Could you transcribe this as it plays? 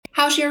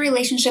How's your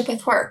relationship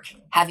with work?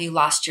 Have you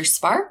lost your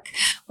spark?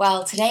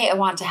 Well, today I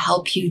want to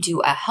help you do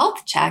a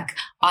health check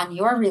on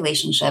your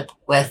relationship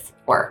with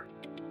work.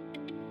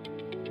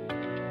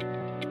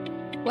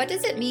 What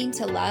does it mean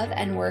to love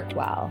and work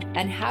well?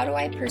 And how do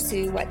I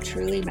pursue what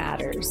truly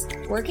matters?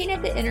 Working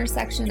at the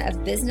intersection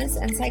of business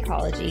and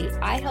psychology,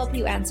 I help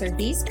you answer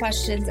these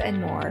questions and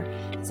more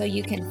so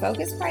you can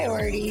focus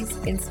priorities,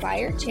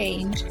 inspire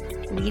change,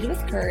 lead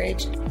with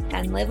courage,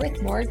 and live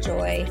with more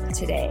joy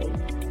today.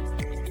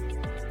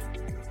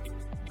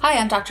 Hi,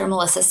 I'm Dr.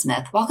 Melissa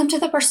Smith. Welcome to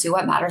the Pursue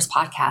What Matters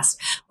podcast,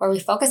 where we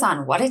focus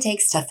on what it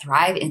takes to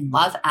thrive in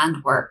love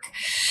and work.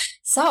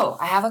 So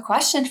I have a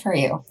question for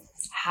you.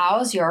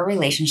 How's your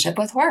relationship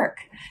with work?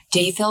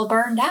 Do you feel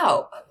burned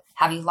out?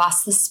 Have you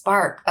lost the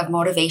spark of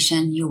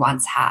motivation you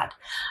once had?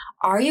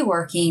 Are you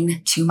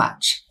working too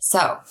much?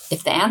 So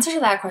if the answer to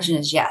that question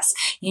is yes,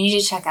 you need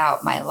to check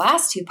out my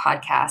last two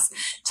podcasts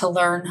to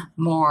learn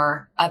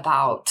more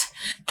about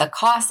the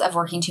costs of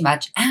working too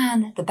much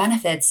and the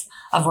benefits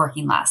of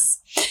working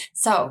less.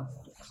 So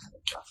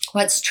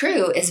what's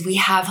true is we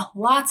have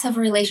lots of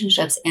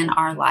relationships in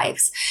our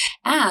lives,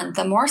 and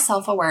the more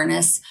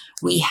self-awareness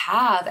we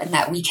have and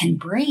that we can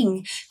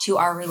bring to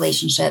our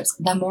relationships,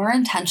 the more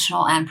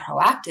intentional and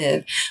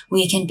proactive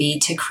we can be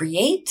to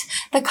create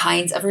the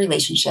kinds of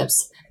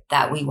relationships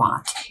that we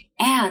want.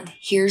 And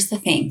here's the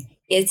thing.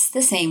 It's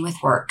the same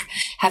with work.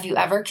 Have you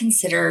ever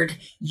considered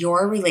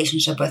your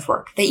relationship with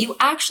work? That you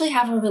actually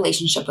have a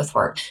relationship with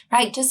work,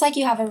 right? Just like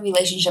you have a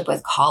relationship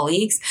with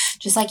colleagues,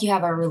 just like you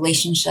have a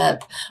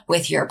relationship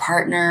with your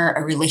partner,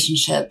 a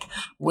relationship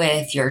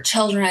with your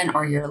children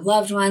or your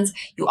loved ones,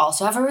 you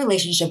also have a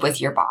relationship with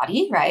your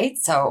body, right?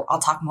 So I'll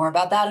talk more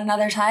about that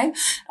another time.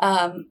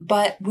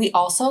 But we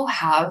also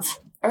have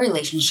a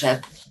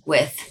relationship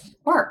with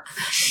work.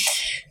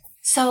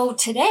 So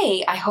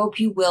today, I hope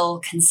you will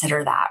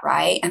consider that,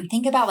 right? And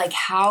think about like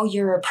how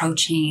you're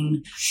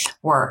approaching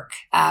work,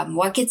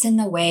 what gets in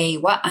the way,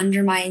 what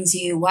undermines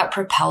you, what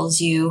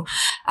propels you.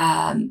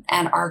 And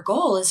our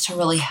goal is to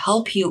really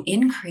help you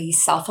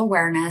increase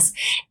self-awareness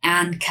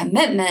and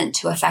commitment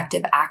to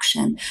effective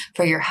action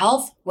for your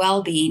health,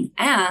 well-being,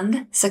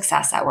 and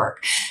success at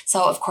work.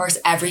 So of course,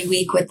 every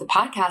week with the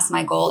podcast,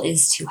 my goal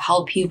is to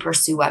help you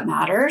pursue what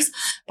matters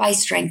by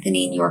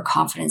strengthening your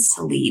confidence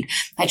to lead.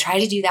 I try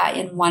to do that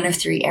in one of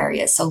three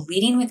areas. So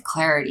leading with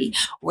clarity,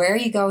 where are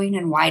you going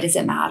and why does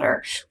it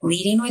matter?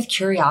 Leading with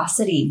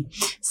curiosity.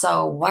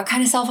 So what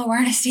kind of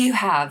self-awareness do you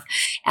have?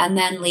 And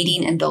then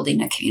leading and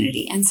building a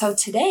community. And so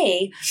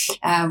today,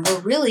 we're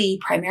really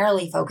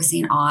primarily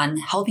focusing on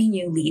helping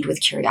you lead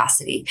with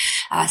curiosity.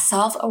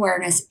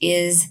 Self-awareness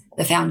is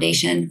the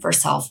foundation for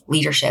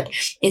self-leadership.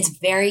 It's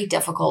very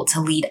difficult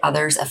to lead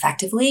others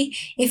effectively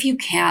if you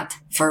can't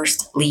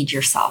first lead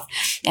yourself.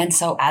 And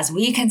so as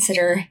we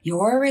consider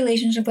your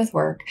relationship with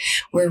work,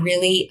 we're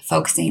really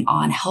focusing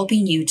on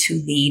helping you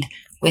to lead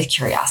with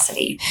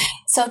curiosity.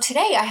 So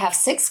today I have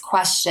 6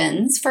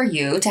 questions for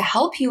you to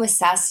help you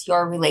assess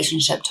your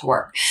relationship to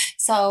work.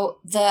 So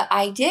the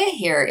idea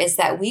here is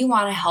that we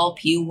want to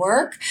help you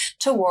work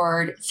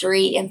toward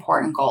 3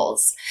 important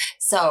goals.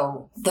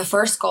 So the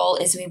first goal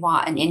is we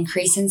want an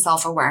increase in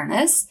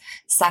self-awareness.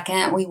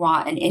 Second, we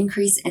want an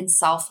increase in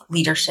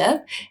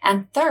self-leadership.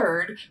 And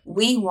third,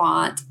 we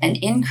want an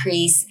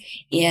increase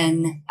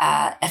in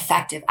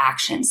effective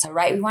action. So,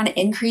 right, we want to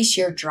increase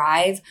your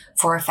drive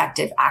for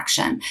effective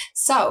action.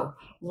 So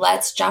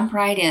let's jump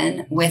right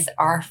in with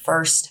our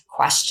first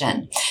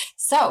question.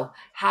 So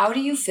how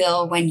do you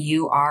feel when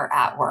you are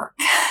at work?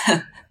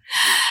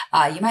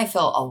 You might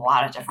feel a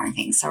lot of different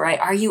things. So, right,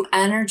 are you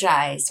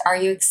energized? Are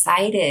you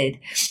excited?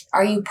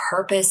 Are you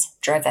purpose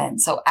driven?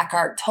 So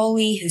Eckhart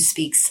Tolle, who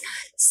speaks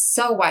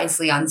so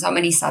wisely on so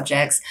many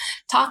subjects,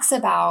 talks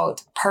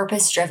about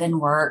purpose driven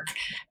work,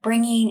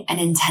 bringing an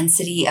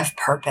intensity of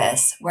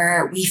purpose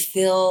where we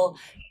feel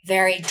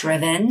very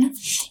driven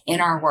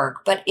in our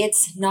work, but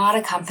it's not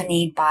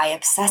accompanied by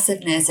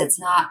obsessiveness. It's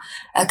not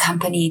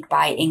accompanied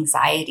by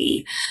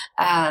anxiety.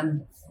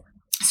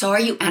 So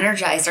are you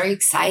energized? Are you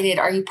excited?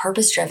 Are you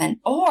purpose-driven?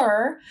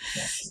 Or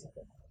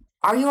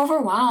are you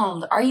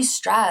overwhelmed? Are you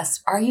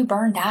stressed? Are you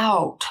burned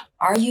out?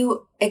 Are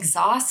you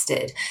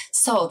exhausted?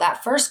 So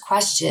that first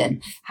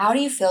question, how do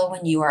you feel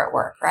when you are at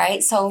work,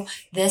 right? So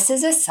this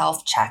is a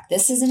self-check.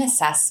 This is an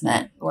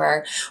assessment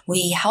where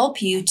we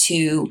help you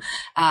to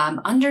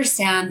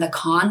understand the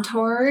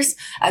contours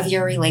of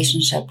your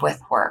relationship with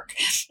work.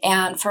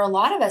 And for a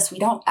lot of us, we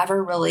don't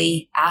ever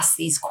really ask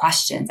these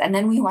questions. And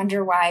then we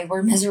wonder why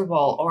we're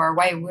miserable or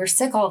why we're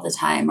sick all the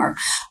time or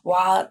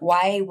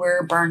why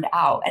we're burned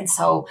out. And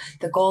so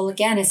the goal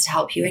again is to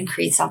help you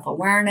increase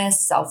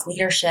self-awareness,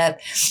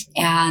 self-leadership,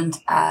 and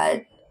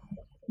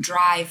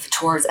drive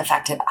towards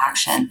effective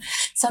action.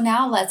 So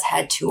now let's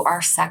head to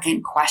our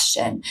second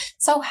question.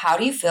 So how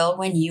do you feel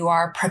when you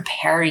are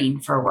preparing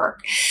for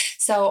work?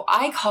 So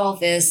I call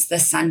this the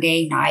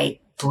Sunday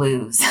night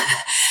blues.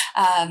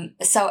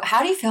 So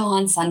how do you feel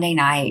on Sunday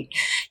night?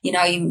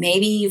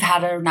 Maybe you've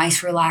had a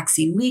nice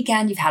relaxing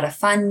weekend. You've had a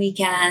fun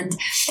weekend.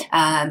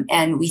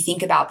 And we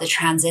think about the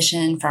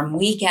transition from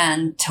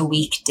weekend to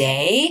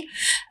weekday,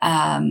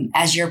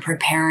 as you're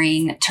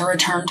preparing to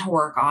return to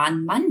work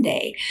on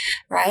Monday,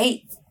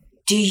 right?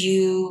 Do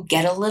you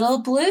get a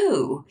little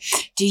blue?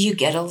 Do you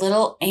get a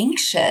little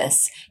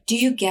anxious? Do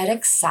you get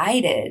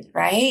excited?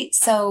 Right?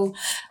 So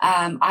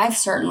I've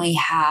certainly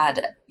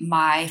had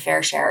my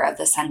fair share of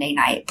the Sunday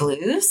night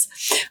blues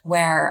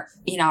where,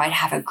 I'd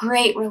have a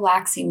great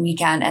relaxing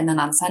weekend. And then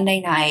on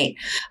Sunday night,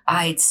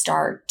 I'd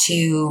start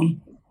to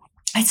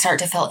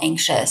feel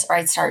anxious, or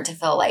I'd start to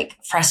feel like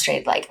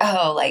frustrated, like,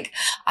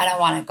 I don't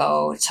want to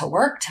go to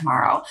work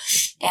tomorrow.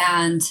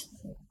 And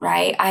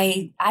right,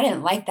 I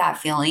didn't like that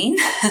feeling.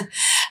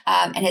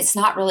 And it's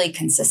not really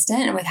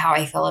consistent with how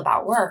I feel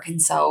about work.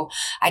 And so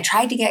I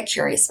tried to get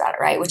curious about it,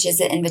 right? Which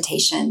is an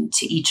invitation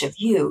to each of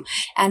you.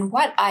 And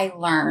what I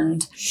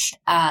learned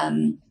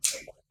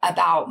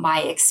about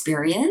my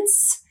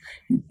experience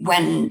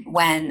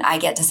when I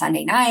get to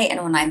Sunday night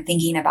and when I'm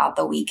thinking about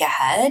the week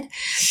ahead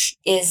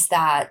is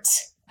that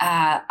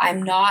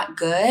I'm not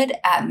good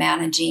at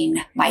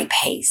managing my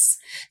pace.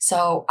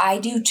 So I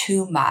do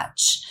too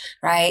much,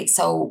 right?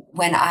 So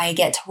when I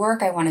get to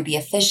work, I want to be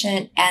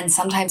efficient. And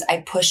sometimes I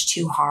push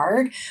too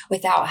hard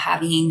without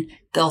having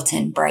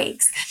built-in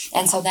breaks.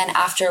 And so then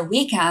after a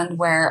weekend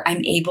where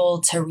I'm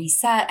able to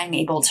reset, I'm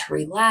able to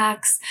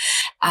relax,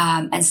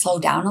 and slow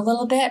down a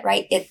little bit,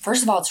 right?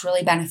 First of all, it's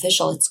really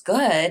beneficial. It's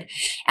good.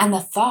 And the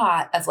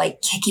thought of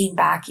like kicking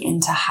back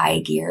into high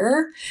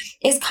gear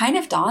is kind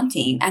of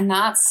daunting. And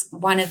that's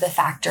one of the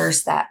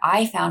factors that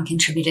I found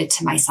contributed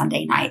to my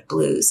Sunday night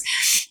blues.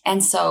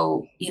 And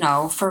so,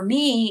 for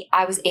me,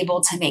 I was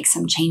able to make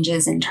some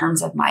changes in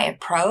terms of my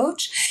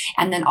approach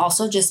and then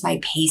also just my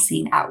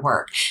pacing at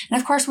work. And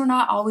of course, we're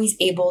not always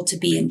able to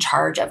be in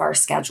charge of our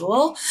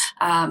schedule.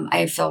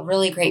 I feel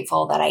really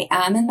grateful that I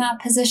am in that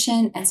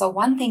position. And so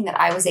one thing that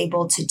I was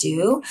able to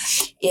do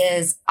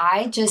is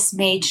I just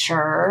made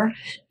sure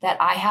that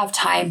I have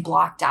time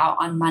blocked out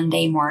on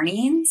Monday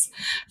mornings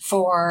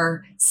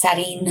for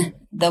setting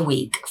the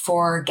week,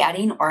 for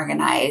getting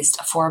organized,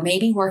 for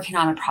maybe working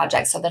on a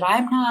project so that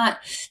I'm not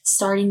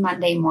starting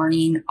Monday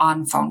morning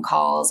on phone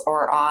calls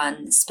or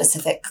on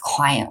specific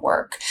client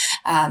work.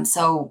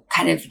 So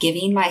kind of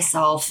giving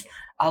myself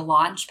a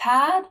launch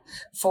pad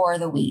for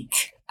the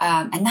week.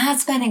 And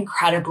that's been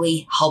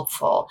incredibly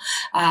helpful.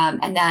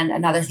 And then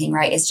another thing,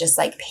 right, is just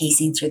like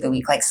pacing through the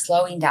week, like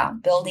slowing down,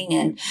 building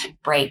in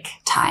break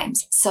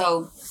times.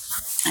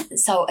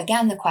 So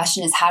again, the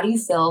question is, how do you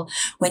feel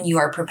when you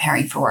are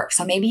preparing for work?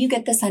 So maybe you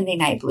get the Sunday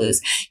night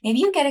blues. Maybe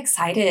you get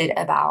excited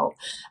about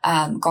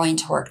going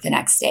to work the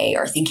next day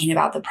or thinking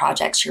about the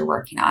projects you're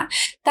working on.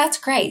 That's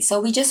great.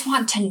 So we just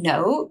want to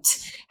note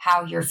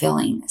how you're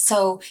feeling.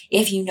 So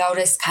if you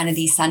notice kind of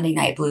these Sunday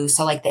night blues,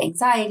 so like the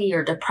anxiety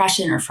or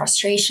depression or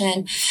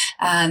frustration,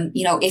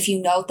 if you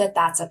note that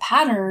that's a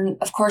pattern,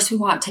 of course, we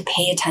want to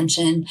pay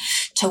attention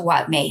to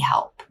what may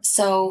help.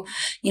 So,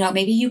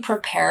 maybe you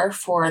prepare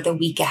for the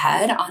week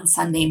ahead on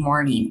Sunday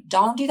morning.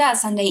 Don't do that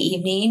Sunday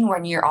evening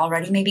when you're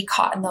already maybe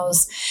caught in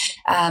those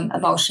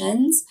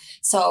emotions.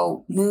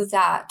 So move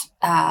that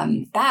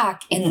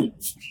back in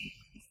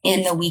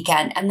the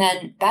weekend. And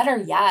then better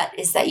yet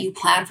is that you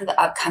plan for the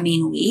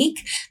upcoming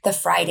week the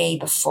Friday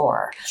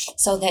before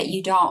so that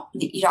you don't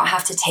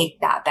have to take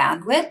that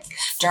bandwidth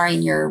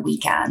during your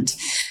weekend.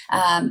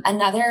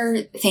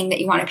 Another thing that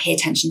you want to pay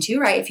attention to,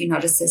 right, if you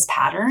notice this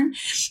pattern,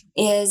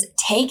 is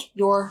take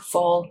your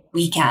full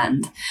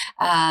weekend.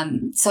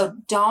 So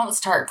don't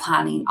start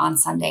planning on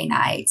Sunday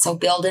night. So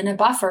build in a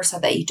buffer so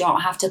that you don't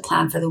have to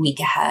plan for the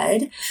week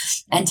ahead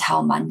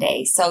until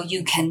Monday. So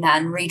you can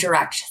then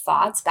redirect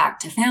thoughts back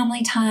to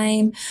family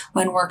time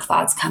when work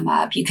thoughts come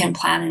up. You can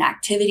plan an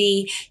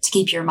activity to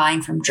keep your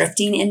mind from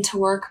drifting into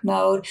work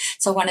mode.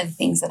 So one of the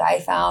things that I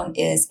found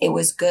is it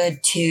was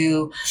good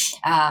to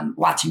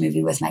watch a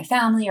movie with my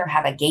family or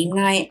have a game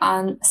night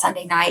on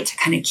Sunday night to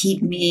kind of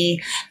keep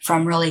me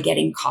from really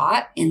getting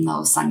caught in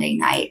those Sunday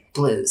night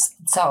blues.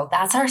 So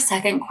that's our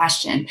second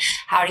question.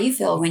 How do you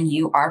feel when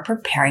you are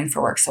preparing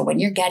for work? So when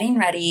you're getting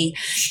ready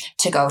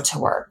to go to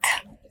work.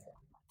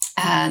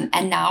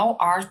 And now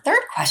our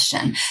third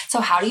question. So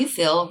how do you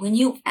feel when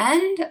you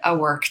end a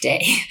work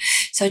day?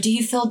 So do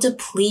you feel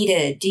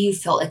depleted? Do you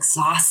feel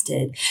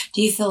exhausted?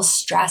 Do you feel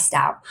stressed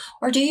out?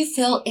 Or do you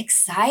feel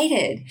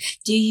excited?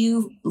 Do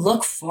you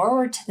look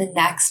forward to the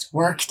next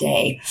work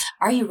day?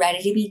 Are you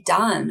ready to be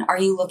done? Are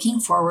you looking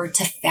forward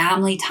to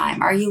family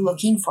time? Are you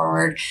looking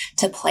forward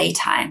to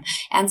playtime?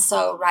 And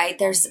so, right,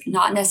 there's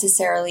not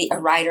necessarily a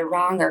right or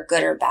wrong or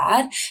good or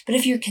bad, but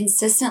if you're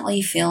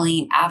consistently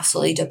feeling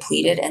absolutely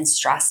depleted and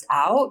stressed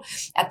out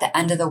at the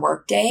end of the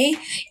workday,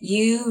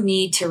 you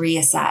need to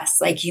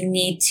reassess. Like you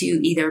need to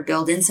either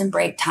build in some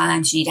break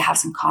times. You need to have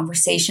some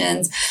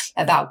conversations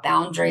about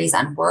boundaries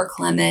and work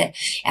limit,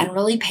 and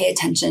really pay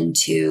attention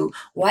to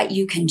what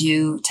you can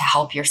do to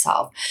help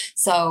yourself.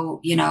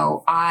 So,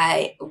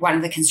 one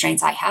of the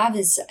constraints I have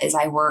is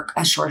I work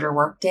a shorter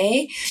work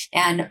day.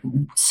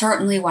 And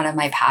certainly one of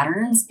my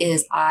patterns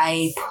is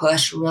I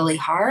push really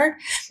hard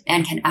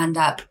and can end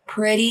up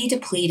pretty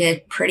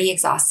depleted, pretty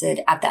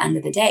exhausted at the end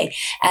of the day.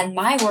 And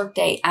my work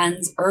day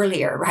ends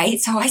earlier, right?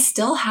 So I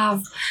still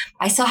have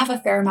a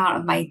fair amount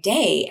of my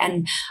day.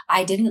 And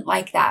I didn't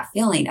like that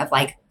feeling of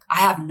like, I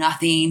have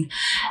nothing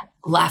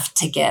left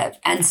to give.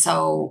 And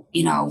so,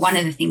 one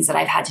of the things that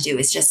I've had to do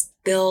is just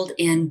build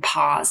in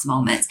pause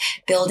moments,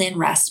 build in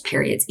rest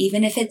periods,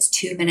 even if it's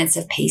 2 minutes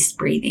of paced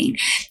breathing,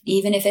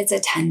 even if it's a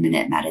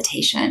 10-minute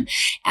meditation.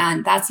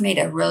 And that's made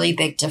a really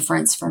big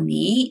difference for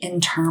me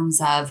in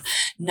terms of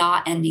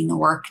not ending the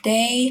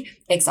workday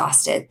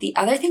exhausted. The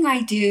other thing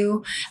I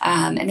do,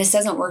 and this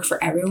doesn't work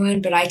for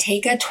everyone, but I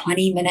take a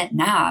 20-minute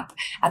nap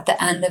at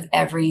the end of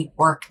every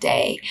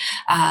workday.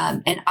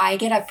 And I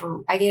get up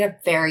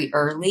very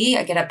early.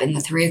 I get up in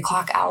the 3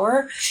 o'clock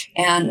hour.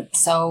 And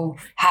so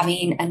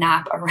having a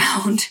nap around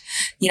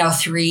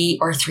 3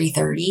 or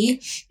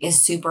 3:30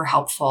 is super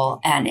helpful.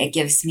 And it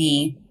gives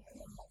me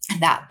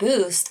that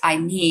boost I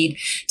need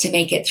to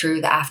make it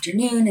through the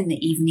afternoon and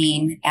the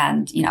evening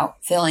and,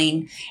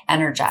 feeling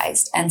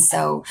energized. And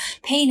so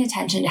paying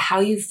attention to how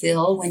you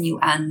feel when you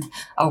end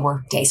a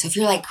work day. So if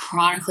you're like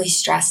chronically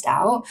stressed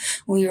out,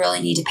 we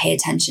really need to pay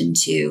attention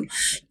to,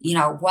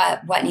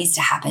 what needs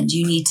to happen. Do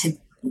you need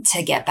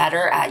to get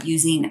better at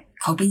using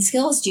coping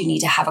skills? Do you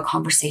need to have a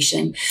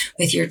conversation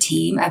with your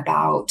team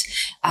about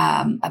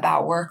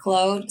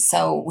workload?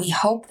 So we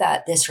hope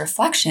that this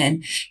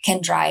reflection can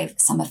drive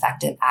some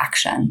effective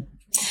action.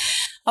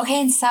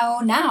 Okay, and so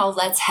now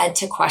let's head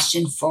to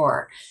question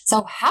 4.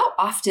 So how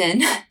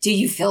often do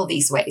you feel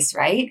these ways,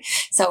 right?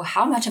 So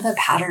how much of a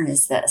pattern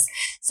is this?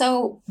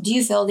 So do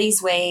you feel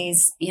these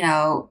ways,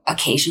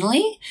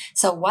 occasionally?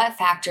 So what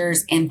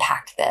factors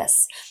impact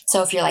this?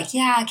 So if you're like,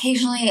 yeah,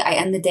 occasionally I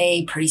end the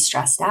day pretty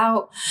stressed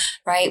out,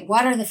 right?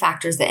 What are the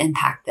factors that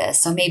impact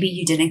this? So maybe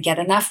you didn't get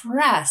enough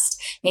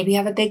rest. Maybe you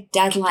have a big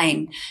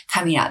deadline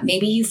coming up.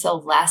 Maybe you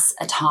feel less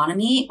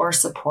autonomy or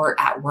support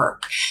at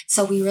work.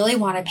 So we really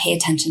want to pay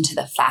attention to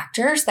the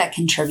factors that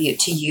contribute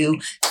to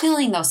you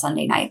feeling those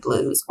Sunday night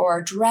blues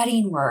or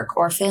dreading work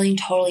or feeling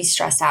totally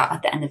stressed out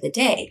at the end of the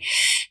day.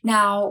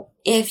 Now,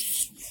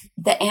 if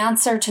the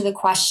answer to the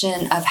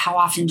question of how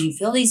often do you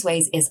feel these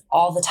ways is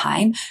all the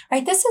time,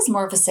 right? This is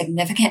more of a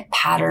significant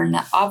pattern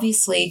that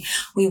obviously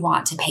we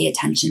want to pay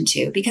attention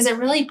to because it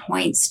really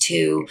points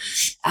to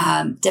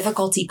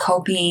difficulty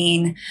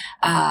coping,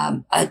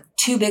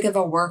 too big of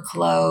a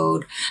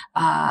workload,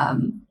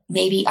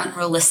 maybe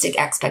unrealistic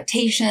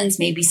expectations,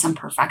 maybe some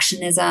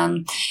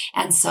perfectionism.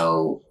 And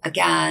so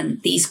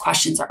again, these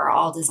questions are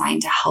all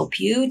designed to help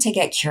you to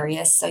get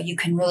curious so you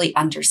can really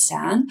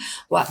understand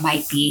what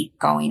might be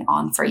going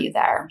on for you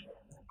there.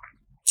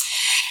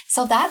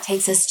 So that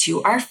takes us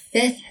to our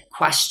 5th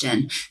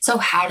question. So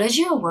how does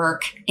your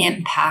work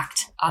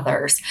impact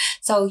others?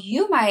 So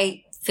you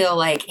might feel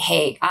like,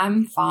 hey,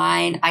 I'm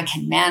fine. I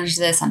can manage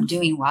this. I'm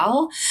doing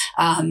well.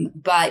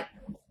 But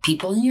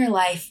people in your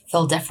life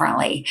feel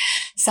differently.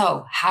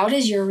 So how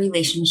does your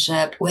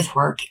relationship with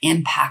work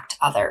impact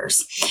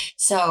others?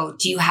 So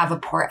do you have a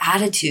poor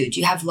attitude?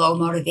 Do you have low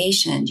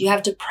motivation? Do you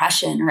have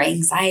depression or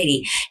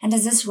anxiety? And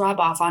does this rub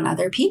off on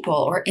other people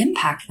or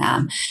impact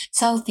them?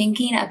 So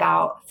thinking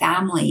about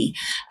family,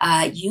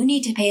 you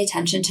need to pay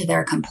attention to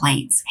their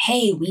complaints.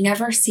 Hey, we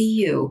never see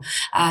you.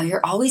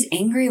 You're always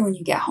angry when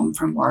you get home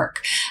from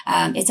work.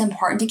 It's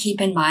important to keep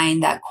in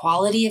mind that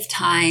quality of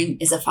time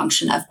is a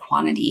function of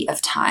quantity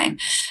of time.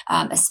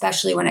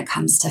 Especially when it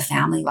comes to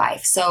family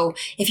life. So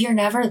if you're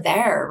never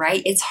there,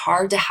 right, it's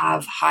hard to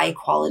have high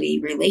quality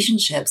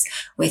relationships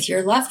with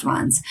your loved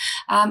ones.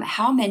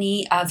 How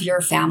many of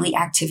your family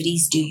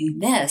activities do you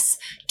miss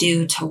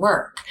due to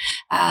work?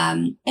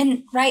 And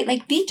right,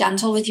 like be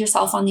gentle with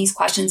yourself on these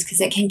questions because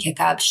it can kick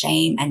up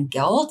shame and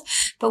guilt.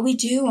 But we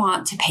do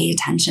want to pay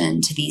attention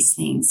to these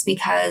things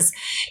because,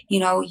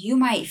 you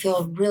might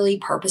feel really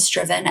purpose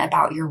driven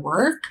about your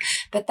work,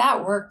 but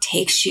that work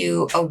takes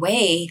you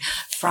away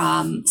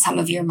from some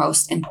of your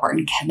most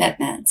important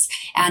commitments.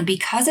 And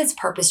because it's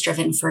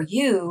purpose-driven for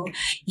you,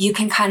 you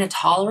can kind of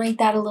tolerate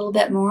that a little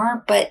bit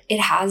more, but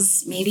it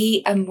has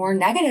maybe a more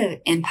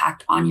negative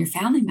impact on your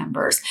family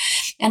members.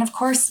 And of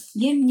course,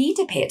 you need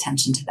to pay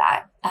attention to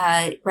that,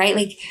 right?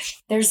 Like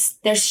there's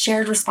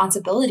shared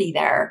responsibility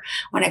there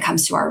when it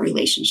comes to our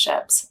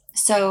relationships.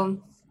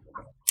 So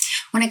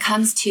when it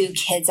comes to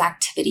kids'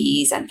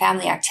 activities and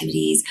family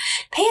activities,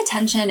 pay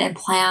attention and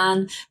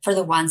plan for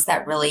the ones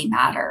that really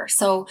matter.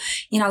 So,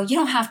 you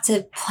don't have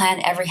to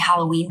plan every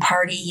Halloween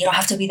party. You don't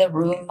have to be the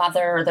room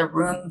mother or the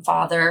room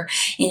father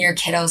in your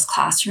kiddo's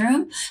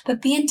classroom,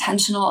 but be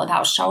intentional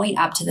about showing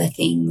up to the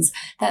things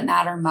that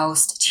matter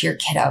most to your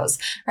kiddos,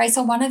 right?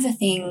 So one of the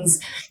things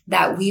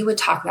that we would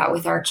talk about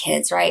with our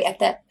kids, right, at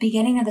the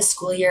beginning of the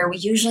school year, we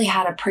usually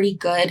had a pretty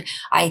good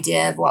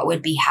idea of what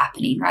would be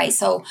happening, right?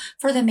 So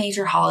for the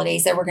major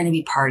holidays, there were going to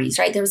be parties,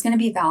 right? There was going to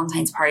be a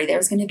Valentine's party. There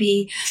was going to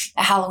be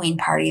a Halloween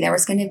party. There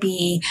was going to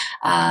be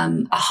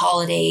a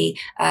holiday,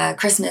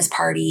 Christmas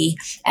party,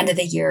 end of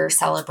the year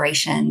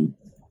celebration.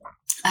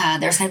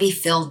 There's going to be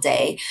field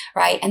day,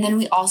 right? And then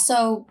we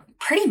also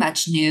pretty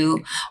much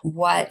knew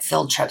what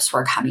field trips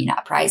were coming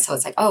up, right? So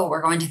it's like, oh,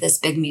 we're going to this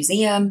big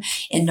museum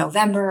in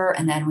November.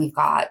 And then we've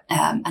got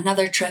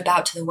another trip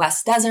out to the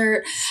West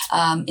Desert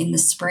in the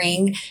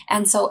spring.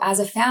 And so as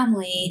a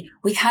family,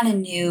 we kind of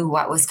knew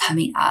what was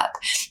coming up.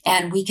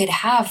 And we could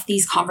have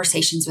these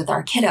conversations with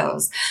our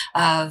kiddos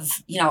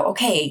of,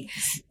 okay,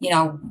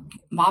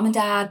 mom and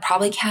dad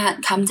probably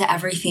can't come to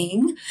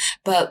everything,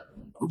 but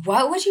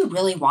what would you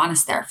really want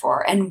us there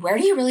for? And where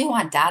do you really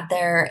want dad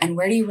there? And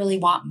where do you really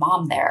want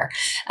mom there?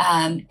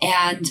 And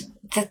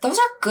those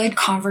are good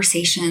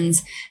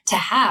conversations to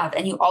have.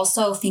 And you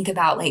also think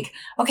about like,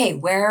 okay,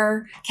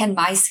 where can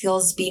my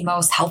skills be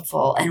most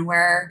helpful? And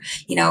where,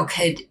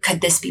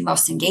 could this be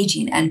most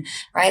engaging? And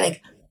right,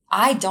 like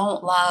I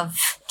don't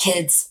love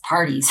kids'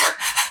 parties.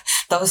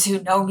 Those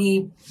who know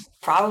me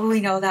probably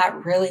know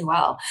that really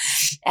well.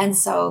 And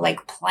so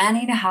like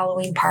planning a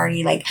Halloween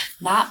party, like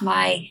not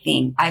my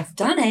thing. I've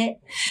done it.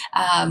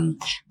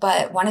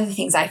 But one of the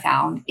things I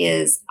found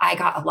is I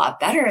got a lot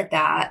better at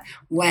that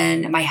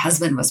when my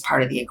husband was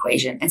part of the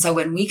equation. And so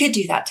when we could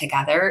do that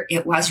together,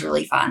 it was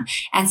really fun.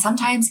 And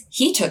sometimes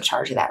he took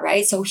charge of that,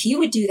 right? So he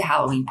would do the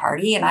Halloween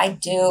party and I'd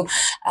do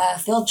a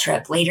field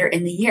trip later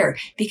in the year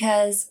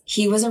because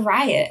he was a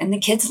riot and the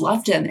kids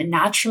loved him. And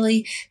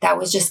naturally, that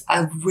was just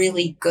a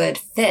really good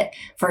fit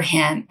for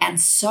him and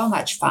so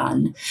much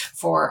fun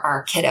for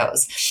our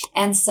kiddos.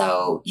 And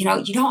so,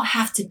 you don't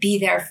have to be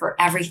there for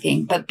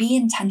everything, but be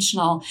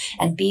intentional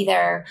and be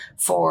there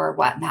for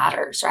what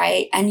matters,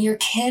 right? And your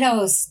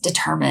kiddos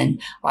determine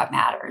what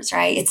matters,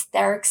 right? It's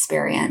their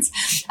experience.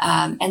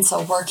 And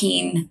so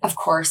working, of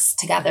course,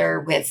 together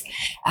with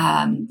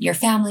your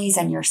families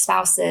and your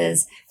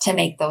spouses to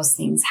make those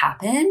things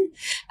happen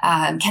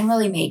can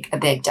really make a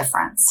big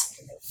difference.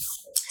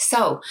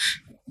 So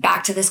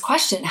back to this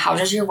question, how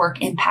does your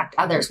work impact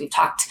others? We've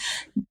talked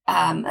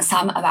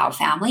some about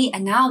family,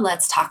 and now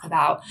let's talk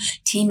about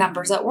team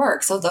members at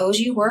work. So those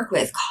you work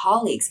with,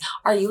 colleagues,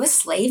 are you a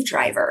slave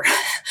driver?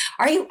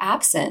 Are you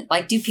absent?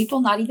 Like, do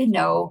people not even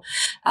know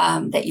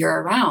that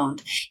you're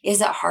around?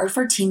 Is it hard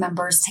for team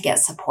members to get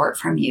support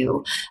from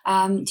you?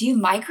 Do you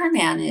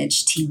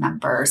micromanage team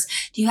members?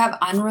 Do you have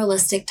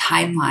unrealistic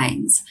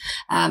timelines?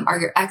 Are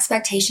your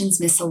expectations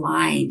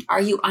misaligned?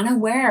 Are you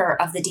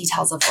unaware of the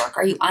details of work?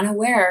 Are you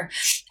unaware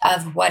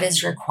of what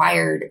is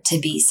required to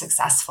be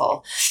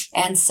successful?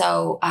 And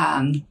so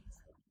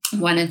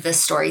one of the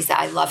stories that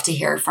I love to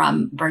hear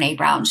from Brene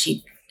Brown,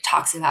 she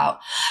talks about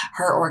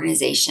her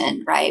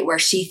organization, right? Where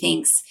she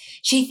thinks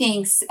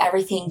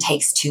everything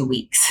takes 2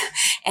 weeks.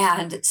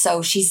 And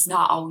so she's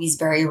not always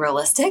very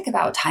realistic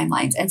about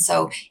timelines. And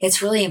so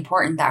it's really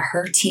important that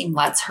her team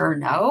lets her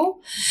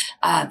know,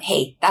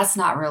 hey, that's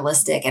not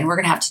realistic. And we're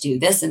going to have to do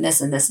this and this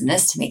and this and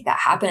this to make that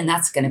happen. And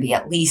that's going to be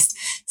at least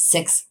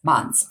 6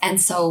 months. And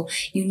so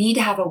you need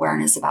to have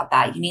awareness about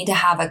that. You need to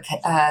have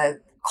a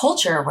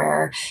culture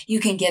where you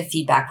can give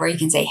feedback, where you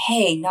can say,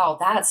 hey, no,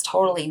 that's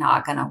totally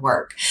not going to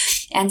work.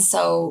 And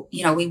so,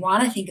 we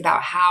want to think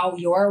about how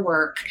your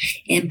work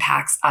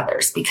impacts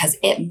others because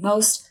it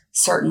most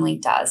certainly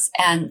does.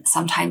 And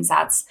sometimes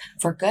that's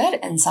for good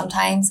and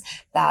sometimes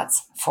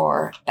that's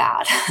for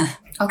bad.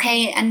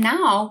 Okay. And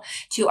now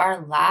to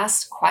our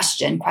last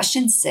question,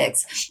 question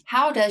 6,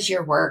 how does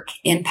your work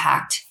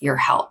impact your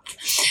health?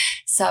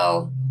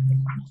 So,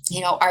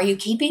 are you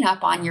keeping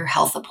up on your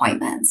health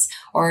appointments,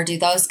 or do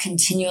those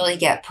continually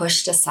get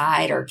pushed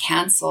aside or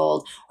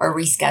canceled or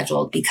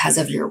rescheduled because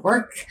of your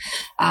work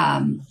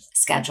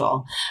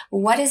schedule?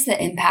 What is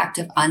the impact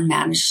of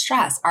unmanaged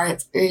stress? Are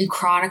you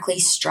chronically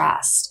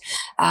stressed?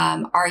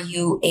 Are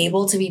you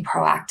able to be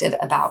proactive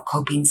about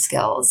coping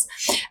skills?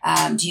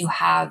 Do you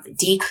have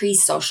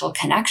decreased social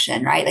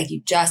connection, right? Like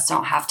you just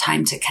don't have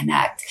time to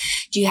connect.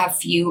 Do you have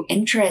few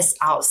interests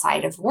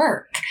outside of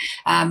work?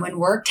 When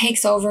work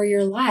takes over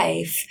your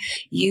life,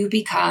 you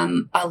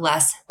become a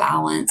less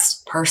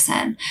balanced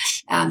person.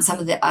 Some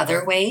of the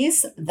other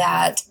ways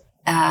that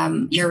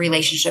your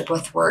relationship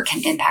with work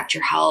can impact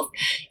your health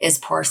is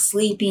poor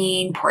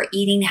sleeping, poor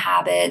eating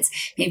habits.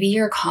 Maybe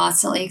you're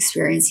constantly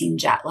experiencing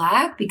jet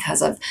lag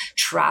because of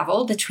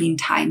travel between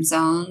time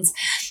zones,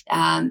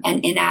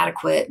 and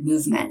inadequate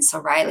movement. So,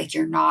 right, like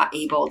you're not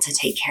able to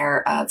take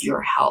care of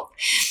your health.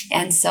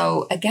 And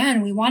so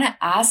again, we want to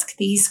ask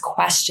these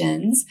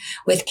questions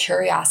with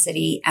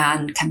curiosity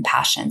and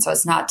compassion. So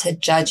it's not to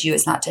judge you,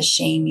 it's not to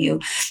shame you,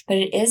 but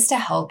it is to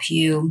help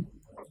you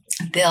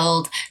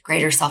build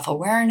greater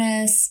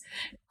self-awareness,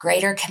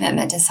 greater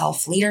commitment to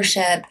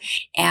self-leadership,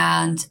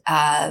 and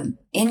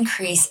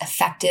increase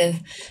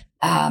effective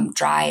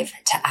drive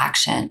to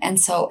action. And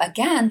so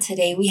again,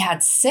 today we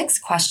had 6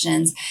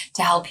 questions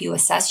to help you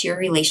assess your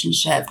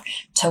relationship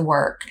to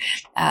work.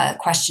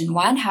 Question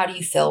 1, how do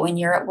you feel when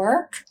you're at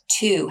work?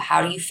 2,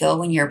 how do you feel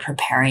when you're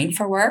preparing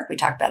for work? We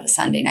talked about the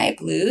Sunday night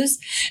blues.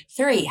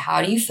 3,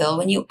 how do you feel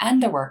when you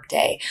end a work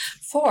day?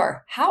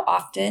 4, how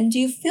often do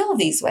you feel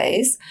these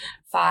ways?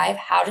 5,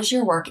 how does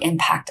your work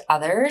impact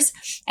others?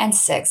 And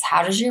 6,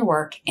 how does your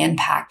work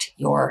impact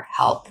your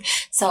health?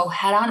 So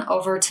head on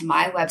over to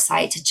my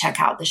website to check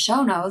out the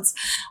show notes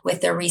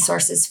with the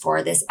resources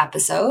for this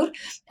episode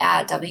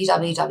at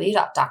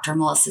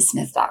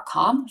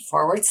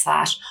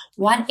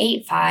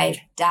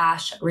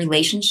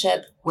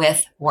www.drmelissasmith.com/185-relationship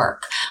with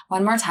work.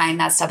 One more time,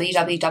 that's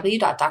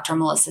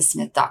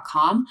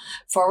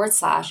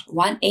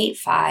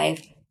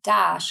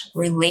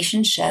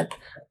www.drmelissasmith.com/185-relationship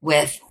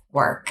with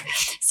work.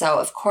 So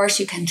of course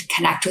you can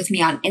connect with me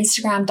on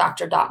Instagram,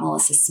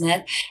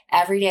 dr.melissasmith.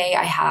 Every day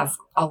I have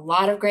a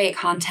lot of great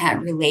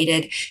content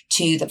related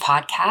to the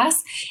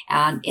podcast.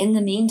 And in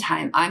the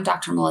meantime, I'm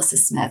Dr. Melissa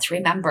Smith.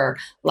 Remember,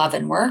 love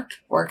and work,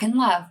 work and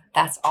love.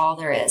 That's all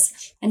there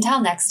is.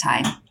 Until next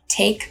time,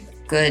 take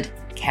good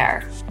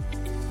care.